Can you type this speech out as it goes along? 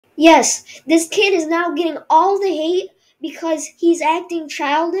Yes, this kid is now getting all the hate because he's acting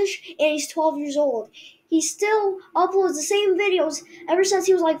childish and he's 12 years old. He still uploads the same videos ever since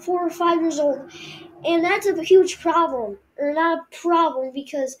he was like 4 or 5 years old. And that's a huge problem. Or not a problem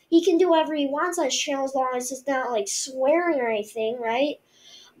because he can do whatever he wants on his channel as long as it's not like swearing or anything, right?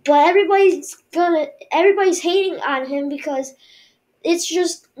 But everybody's hating on him because it's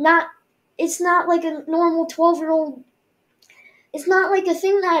just not it's not like a normal 12-year-old. It's not like a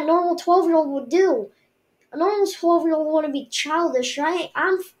thing that a normal 12-year-old would do. A normal 12-year-old would want to be childish, right?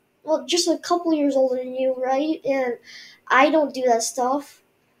 I'm, well, just a couple years older than you, right? And I don't do that stuff.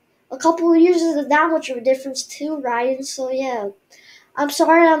 A couple of years isn't that much of a difference too, Ryan. So yeah, I'm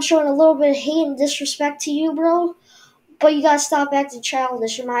sorry I'm showing a little bit of hate and disrespect to you, bro. But you gotta stop acting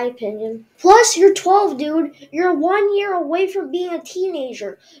childish, in my opinion. Plus, you're 12, dude. You're 1 year away from being a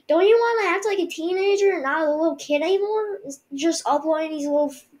teenager. Don't you want to act like a teenager and not a little kid anymore? Just uploading these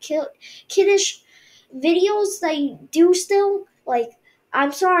little kiddish videos that you do still? Like,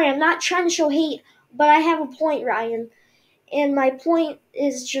 I'm sorry, I'm not trying to show hate, but I have a point, Ryan. And my point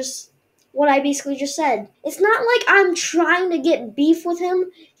is just what I basically just said. It's not like I'm trying to get beef with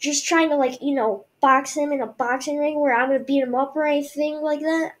him, just trying to, like, box him in a boxing ring where I'm going to beat him up or anything like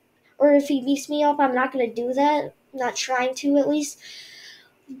that. Or if he beats me up, I'm not going to do that. I'm not trying to, at least.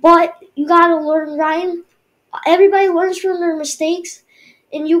 But you got to learn, Ryan. Everybody learns from their mistakes.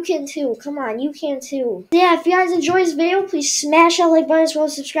 And you can too. Come on, you can too. Yeah, if you guys enjoyed this video, please smash that like button as well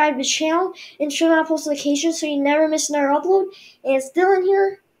as subscribe to the channel and turn on post notifications so you never miss another upload. And it's Dylan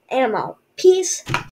here, and I'm out. Peace.